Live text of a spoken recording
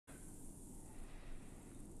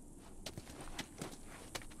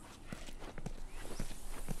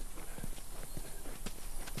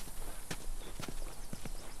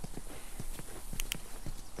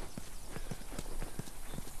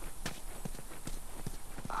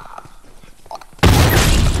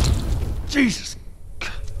Jesus!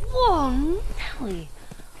 Whoa, Nelly.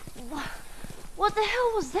 What the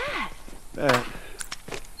hell was that? That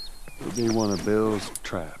would be one of Bill's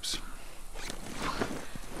traps.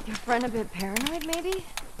 Your friend a bit paranoid, maybe?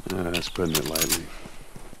 That's putting it lightly.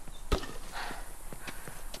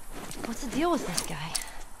 What's the deal with this guy?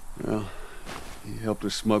 Well, he helped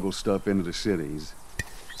us smuggle stuff into the cities.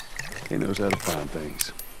 He knows how to find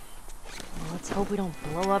things. Well, let's hope we don't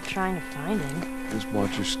blow up trying to find him. Just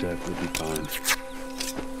watch your step, we'll be fine.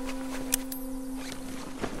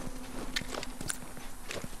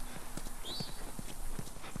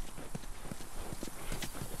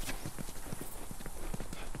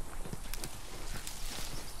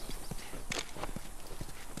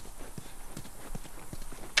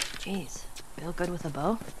 Jeez, Bill good with a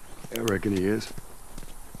bow? I reckon he is.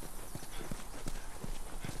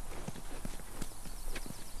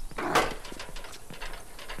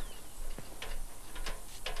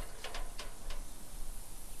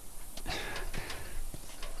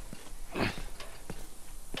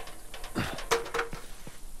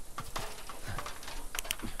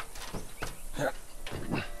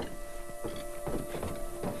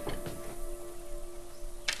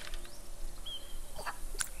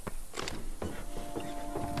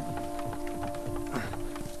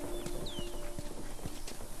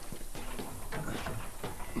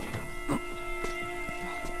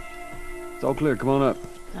 It's all clear, come on up.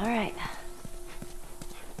 All right.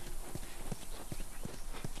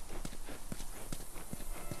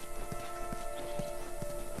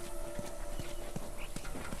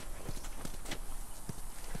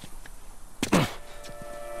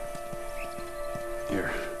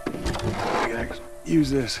 Here. I gotta use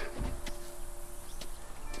this.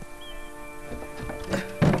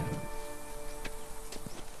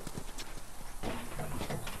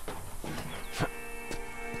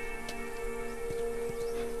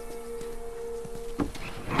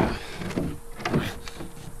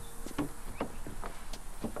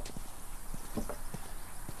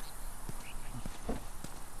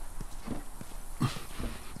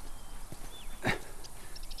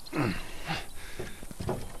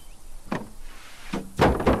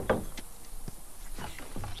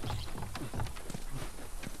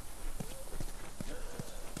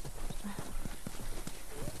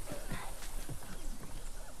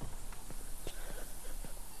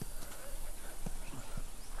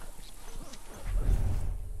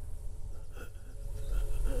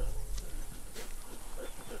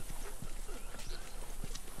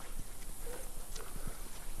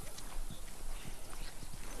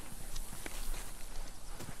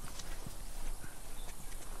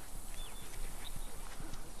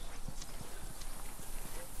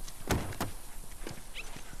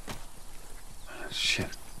 Shit.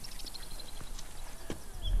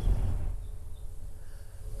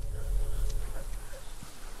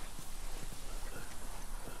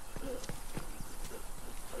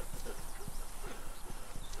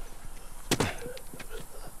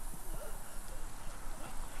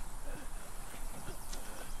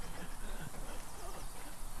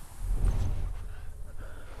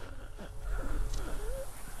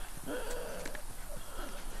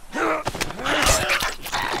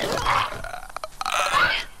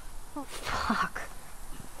 Fuck.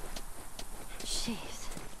 Jeez.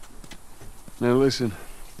 Now listen.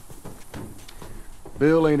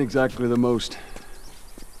 Bill ain't exactly the most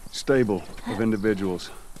stable of individuals.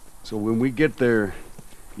 So when we get there,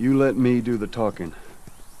 you let me do the talking.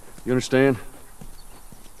 You understand?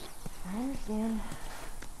 I understand.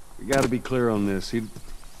 We gotta be clear on this. He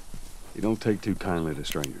don't take too kindly to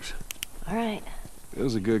strangers. All right.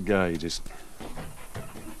 Bill's a good guy, he just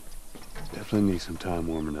definitely needs some time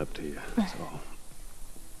warming up to you, that's all.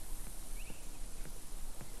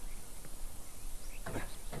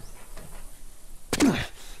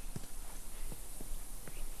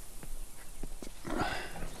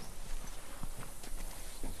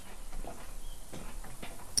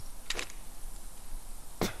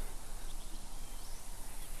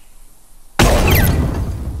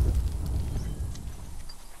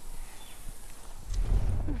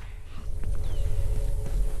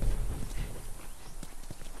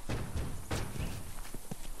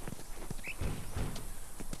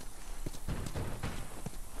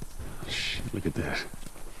 Look at this.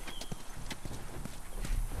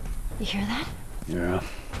 You hear that? Yeah.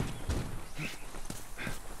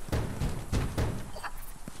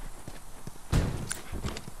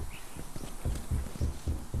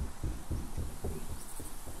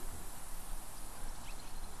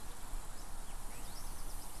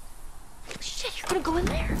 Shit, you're gonna go in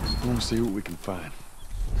there? I want to see what we can find.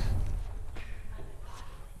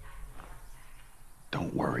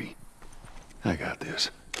 Don't worry. I got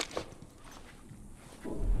this.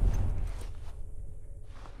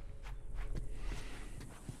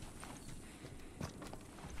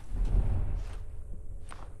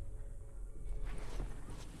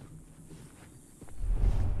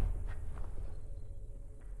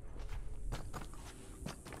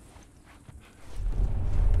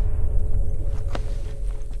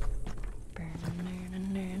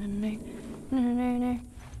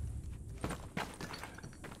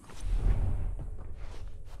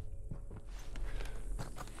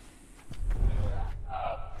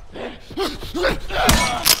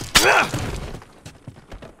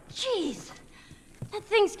 Jeez, that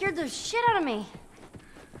thing scared the shit out of me.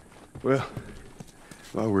 Well,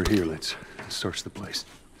 while we're here, let's search the place.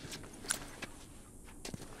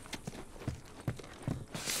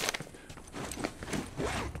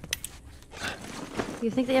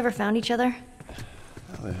 You think they ever found each other?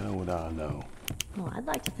 How the hell would I know? Well, I'd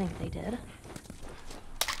like to think they did.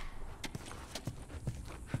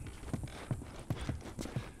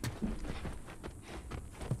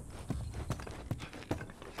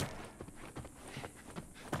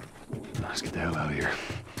 Let's get the hell out of here.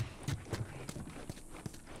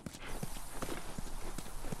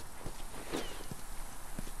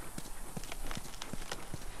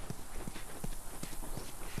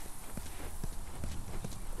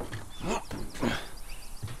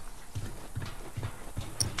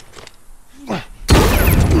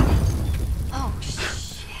 Oh,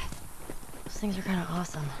 shit. Those things are kind of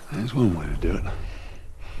awesome. That's one way to do it.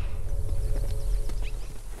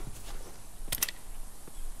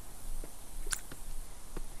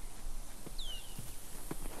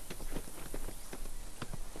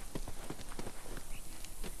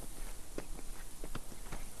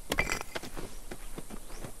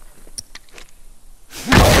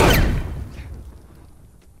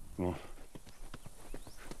 Well,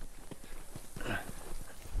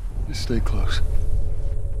 just stay close.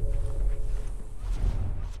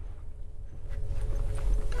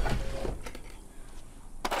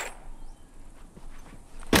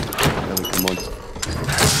 Ellie, come on.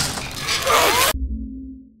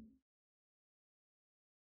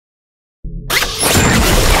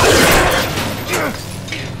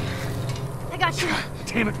 I got you.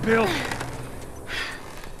 Damn it, Bill!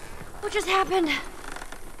 What just happened?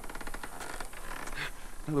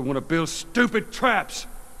 Another one of Bill's stupid traps.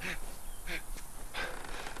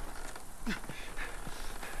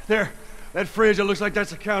 There, that fridge, it looks like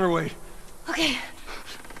that's a counterweight. Okay.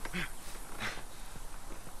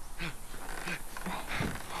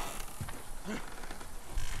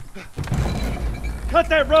 Cut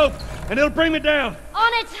that rope, and it'll bring me down.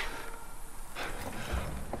 On it!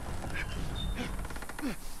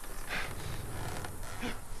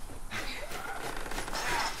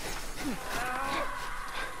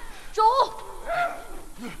 Joel!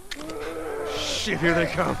 Shit, here they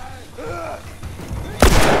come.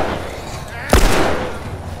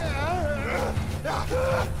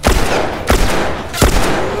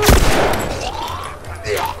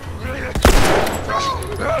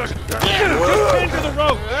 Just into the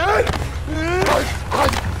rope.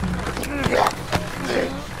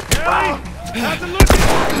 Ellie, how's it looking?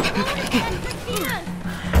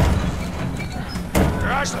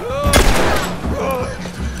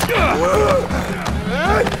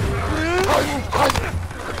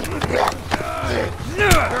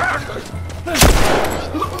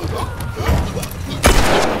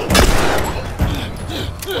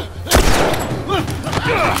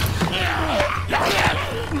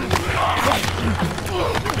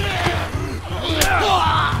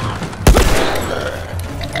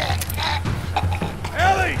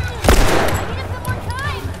 Ellie!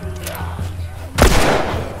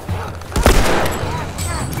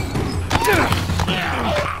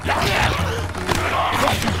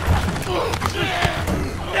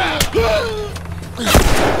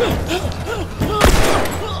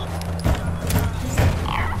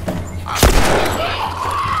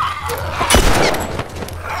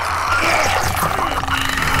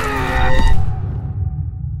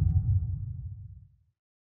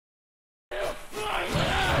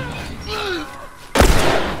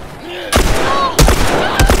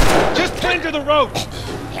 Just cling to the rope!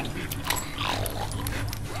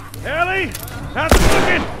 Ellie, how's it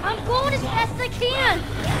looking? I'm going as fast as I can!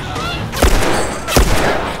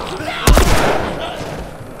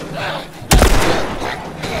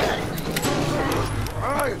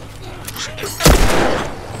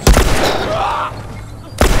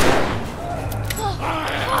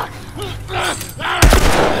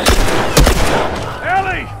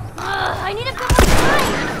 Ellie! I need a bit more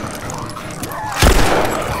time!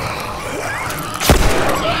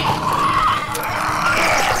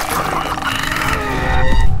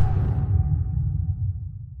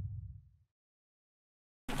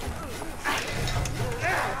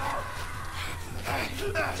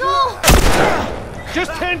 Joel!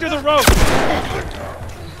 Just tend to the rope!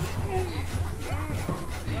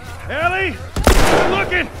 Ellie! I'm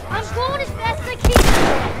looking! I'm going as fast as I can.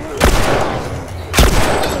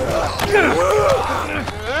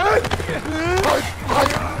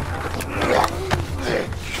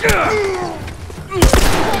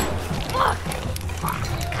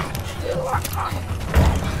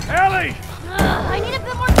 Ellie! I need a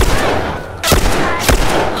bit more time.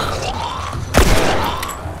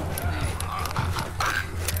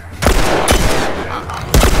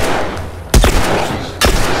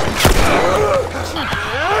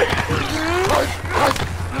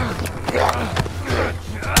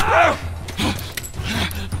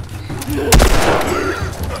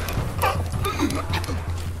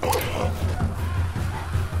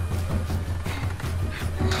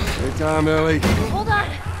 Take time, Ellie. Hold on.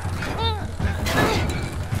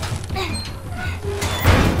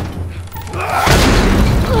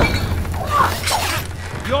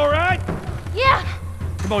 You alright? Yeah.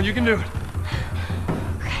 Come on, you can do it.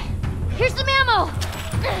 Here's some ammo.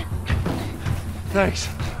 Thanks.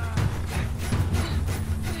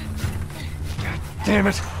 God damn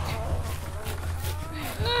it.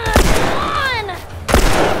 Come on.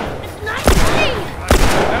 It's not safe.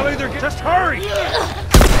 Ellie, just hurry!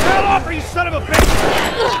 Hell off, you son of a bitch!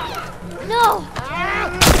 No.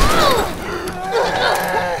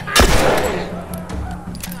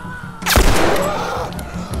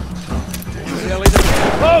 Ellie, they're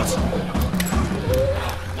getting close!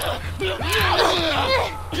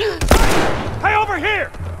 Hey, over here!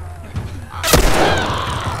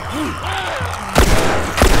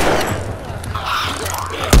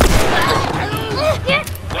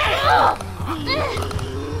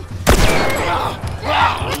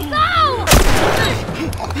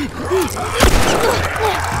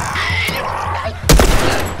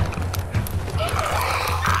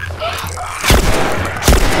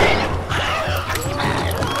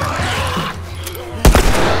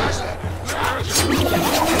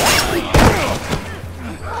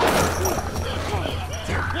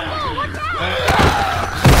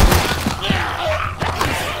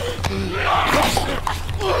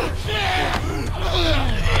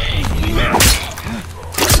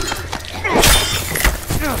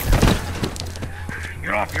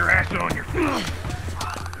 You're off your ass and on your feet.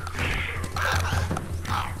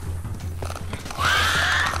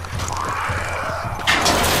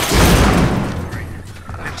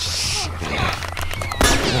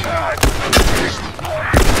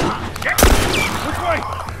 Which way?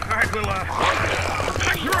 All right, we'll,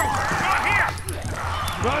 you're over. Not here.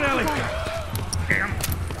 Run, Ellie. Damn.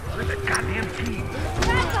 Where's the goddamn key?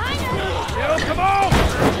 Yo, come on!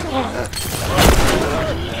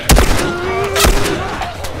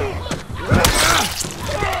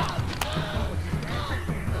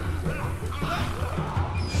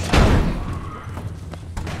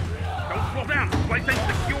 Don't slow down. This place ain't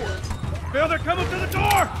secure. Bill, they're coming to the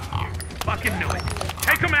door! Fucking knew it.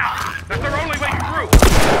 Take them out. That's their only way through.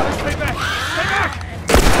 Stay back. Stay back!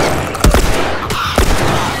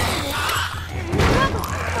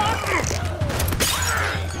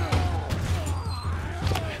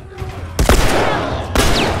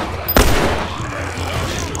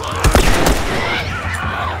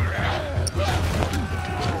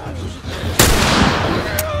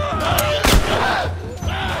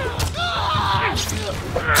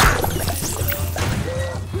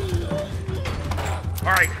 All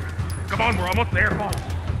right, come on, we're almost there. Come on.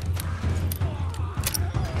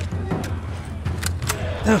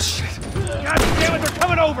 Oh, shit. God damn it, they're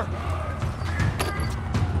coming over!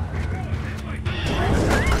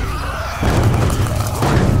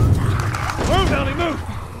 Move, Ellie, move!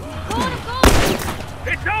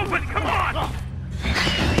 It's open, come on!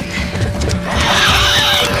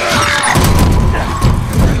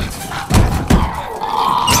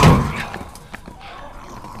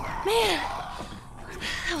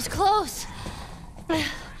 That was close.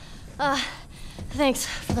 Thanks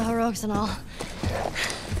for the heroics and all.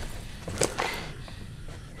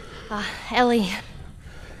 Ellie.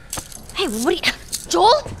 Hey, what are you...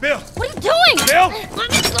 Joel? Bill! What are you doing? Bill! Let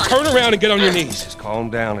me go. Turn around and get on your knees. Just calm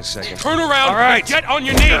down a second. Turn around All right. and get on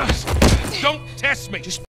your knees. Don't test me. Just